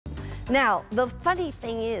Now, the funny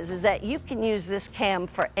thing is that you can use this cam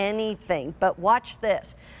for anything, but watch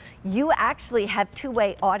this. You actually have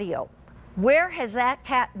two-way audio. Where has that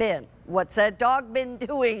cat been? What's that dog been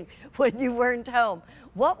doing when you weren't home?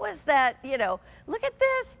 What was that, you know, look at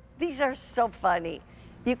this. These are so funny.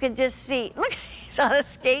 You can just see, look, he's on a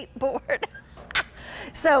skateboard.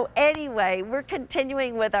 So anyway, we're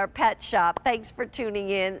continuing with our pet shop. Thanks for tuning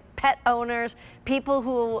in. Pet owners, people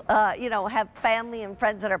who, you know, have family and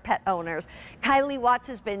friends that are pet owners. Kylie Watts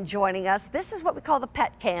has been joining us. This is what we call the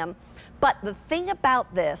pet cam. But the thing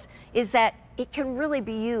about this is that it can really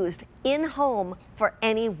be used in home for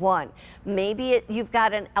anyone. Maybe you've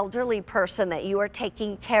got an elderly person that you are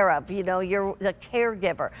taking care of, you know, you're the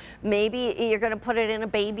caregiver. Maybe you're gonna put it in a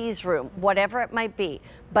baby's room, whatever it might be.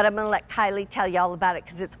 But I'm gonna let Kylie tell you all about it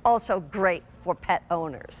because it's also great for pet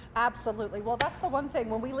owners. Absolutely. Well, that's the one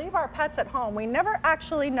thing. When we leave our pets at home, we never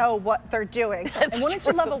actually know what they're doing. That's and wouldn't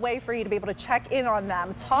true. you love a way for you to be able to check in on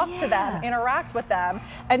them, talk to them, interact with them,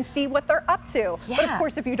 and see what they're up to? Yeah. But of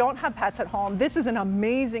course, if you don't have pets at home, this is an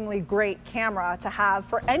amazingly great camera to have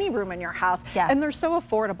for any room in your house. Yeah. And they're so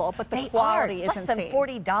affordable, but the quality is less insane.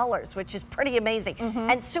 than $40, which is pretty amazing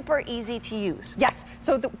and super easy to use. Yes,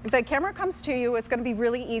 so the camera comes to you. It's going to be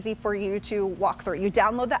really easy for you to walk through. You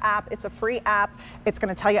download the app. It's a free app. It's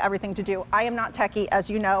going to tell you everything to do. I am not techie, as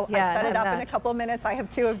you know. Yeah, I set it up I'm in a not. couple of minutes. I have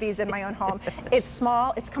 2 of these in my own home. It's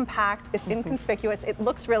small, it's compact, it's inconspicuous, it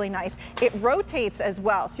looks really nice. It rotates as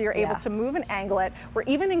well, so you're able to move and angle it. We're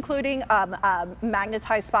even including a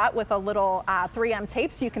magnetized spot with a little 3M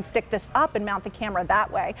tape, so you can stick this up and mount the camera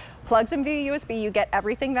that way. Plugs in via USB, you get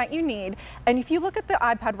everything that you need. And if you look at the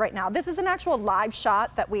iPad right now, this is an actual live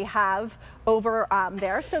shot that we have over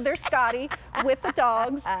there. So there's Scotty with the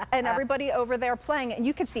dogs and everybody over there playing. And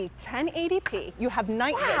you can see 1080p. You have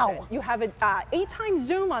night vision. You have an 8x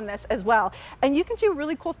zoom on this as well. And you can do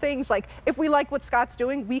really cool things. Like if we like what Scott's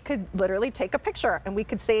doing, we could literally take a picture and we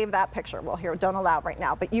could save that picture. Well, here, don't allow right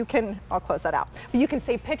now, but you can, I'll close that out. But you can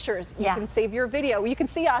save pictures. You can save your video. You can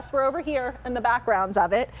see us. We're over here in the backgrounds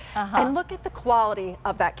of it. And look at the quality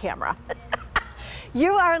of that camera.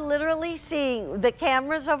 You are literally seeing the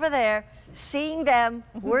cameras over there, seeing them,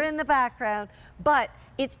 we're in the background, but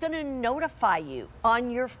it's going to notify you on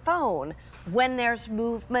your phone when there's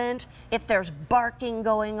movement, if there's barking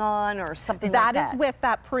going on or something like that. That is with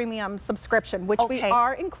that premium subscription, which we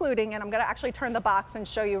are including, and I'm going to actually turn the box and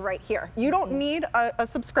show you right here. You don't need a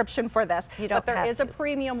subscription for this, but there is a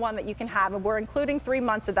premium one that you can have, and we're including 3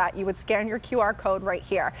 months of that. You would scan your QR code right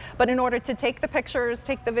here. But in order to take the pictures,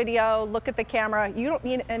 take the video, look at the camera, you don't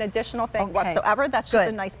need an additional thing whatsoever. That's just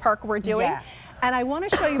a nice perk we're doing. And I want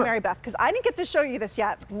to show you, Mary Beth, because I didn't get to show you this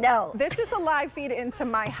yet. No. This is a live feed into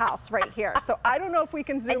my house right here. So I don't know if we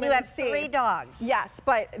can zoom in and see. And you have 3 dogs. Yes,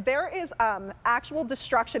 but there is actual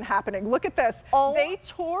destruction happening. Look at this. They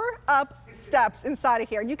tore up steps inside of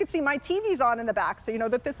here. And you can see my TV's on in the back, so you know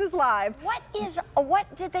that this is live.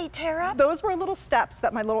 What did they tear up? Those were little steps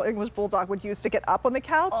that my little English Bulldog would use to get up on the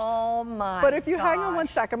couch. Oh my But if you hang on one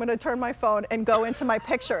sec, I'm going to turn my phone and go into my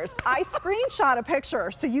pictures. I screenshot a picture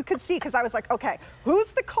so you could see, because I was like, okay,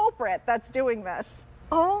 who's the culprit that's doing this?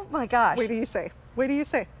 Oh my gosh. Wait do you say? Wait do you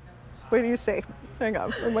say? Wait do you say? Hang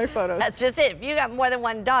on, in my photos. That's just it. If you got more than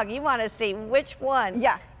 1 dog, you want to see which one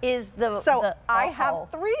is the... So I have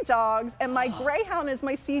 3 dogs, and my Greyhound is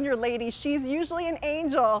my senior lady. She's usually an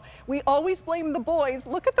angel. We always blame the boys.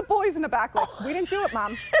 Look at the boys in the back. Like, we didn't do it,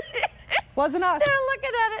 Mom. Wasn't us. They're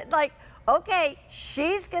looking at it like, okay,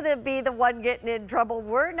 she's going to be the one getting in trouble.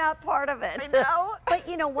 We're not part of it. I know. But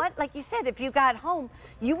you know what? Like you said, if you got home,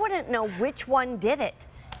 you wouldn't know which one did it.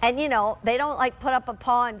 And you know, they don't like put up a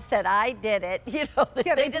paw and said, I did it. You know,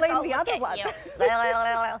 yeah, they just blame the other one.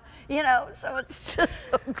 You know, so it's just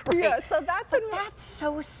so great. Yeah, so that's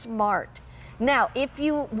so smart. Now, if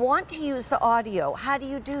you want to use the audio, how do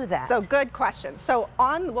you do that? So good question. So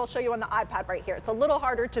we'll show you on the iPad right here. It's a little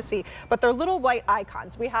harder to see, but they're little white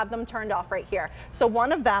icons. We have them turned off right here. So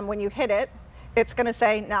one of them, when you hit it, it's going to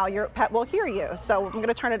say, now your pet will hear you. So I'm going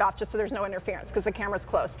to turn it off just so there's no interference because the camera's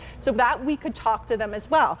close. So that we could talk to them as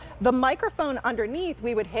well. The microphone underneath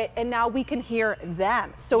we would hit, and now we can hear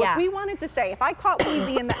them. So if we wanted to say, if I caught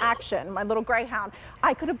Wheezy in the action, my little Greyhound,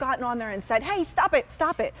 I could have gotten on there and said, hey, stop it,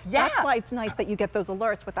 stop it. That's why it's nice that you get those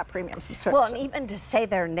alerts with that premium subscription. Well, and even to say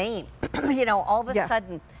their name, you know, all of a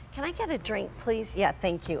sudden, can I get a drink, please? Yeah,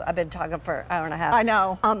 thank you. I've been talking for an hour and a half. I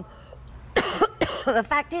know. The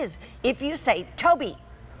fact is, if you say, Toby,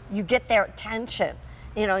 you get their attention.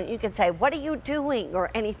 You know, you can say, what are you doing,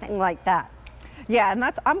 or anything like that. Yeah, and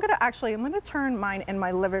I'm gonna turn mine in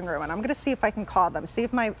my living room, and I'm gonna see if I can call them, see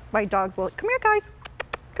if my dogs will, come here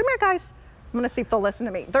guys, I'm gonna see if they'll listen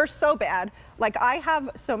to me. They're so bad. Like, I have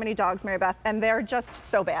so many dogs, Mary Beth, and they're just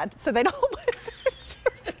so bad, so they don't listen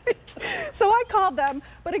to me. So I called them,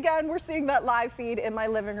 but again, we're seeing that live feed in my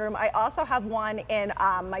living room. I also have one in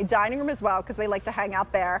my dining room as well, because they like to hang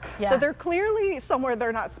out there. Yeah. So they're clearly somewhere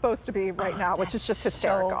they're not supposed to be right now, which is just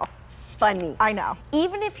hysterical. So funny. I know.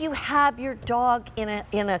 Even if you have your dog in a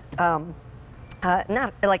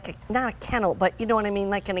not a kennel, but you know what I mean,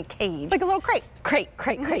 like in a cage. Like a little crate.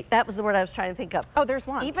 Crate. That was the word I was trying to think of. Oh, there's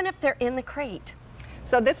one. Even if they're in the crate.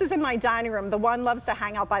 So this is in my dining room. The one loves to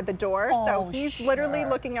hang out by the door. So he's literally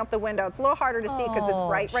looking out the window. It's a little harder to see because it's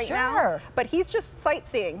bright right now. But he's just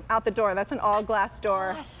sightseeing out the door. That's an all glass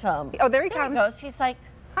door. Awesome. Oh, there he comes. He goes. He's like,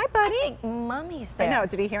 hi, buddy. I think Mommy's there. I know.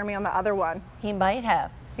 Did he hear me on the other one? He might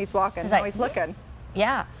have. He's walking. He's No, like, he's looking.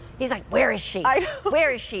 Yeah. He's like, where is she? I know.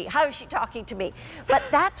 Where is she? How is she talking to me? But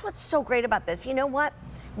that's what's so great about this. You know what?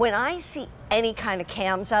 When I see any kind of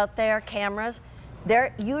cams out there, cameras,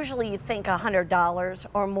 they're usually, you think $100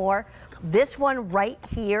 or more. This one right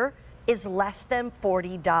here is less than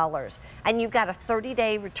 $40. And you've got a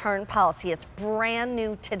 30-day return policy. It's brand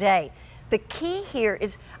new today. The key here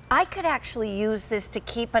is I could actually use this to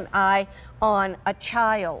keep an eye on a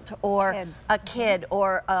child or a kid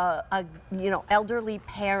or a elderly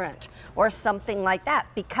parent or something like that,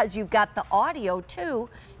 because you've got the audio too.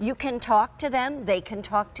 You can talk to them, they can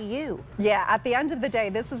talk to you. Yeah, at the end of the day,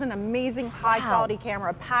 this is an amazing high quality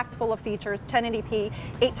camera packed full of features, 1080p,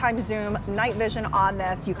 8x zoom, night vision on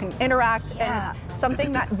this. You can interact and it's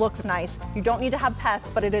something that looks nice. You don't need to have pets,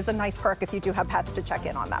 but it is a nice perk if you do have pets to check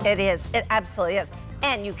in on them. It is, it absolutely is.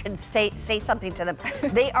 And you can say something to them.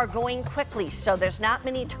 They are going quickly, so there's not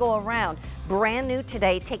many to go around. Brand new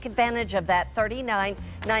today. Take advantage of that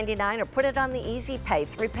 $39.99 or put it on the Easy Pay.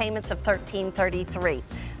 3 payments of $13.33.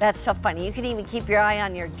 That's so funny. You can even keep your eye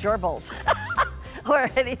on your gerbils or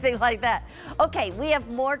anything like that. Okay, we have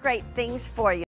more great things for you.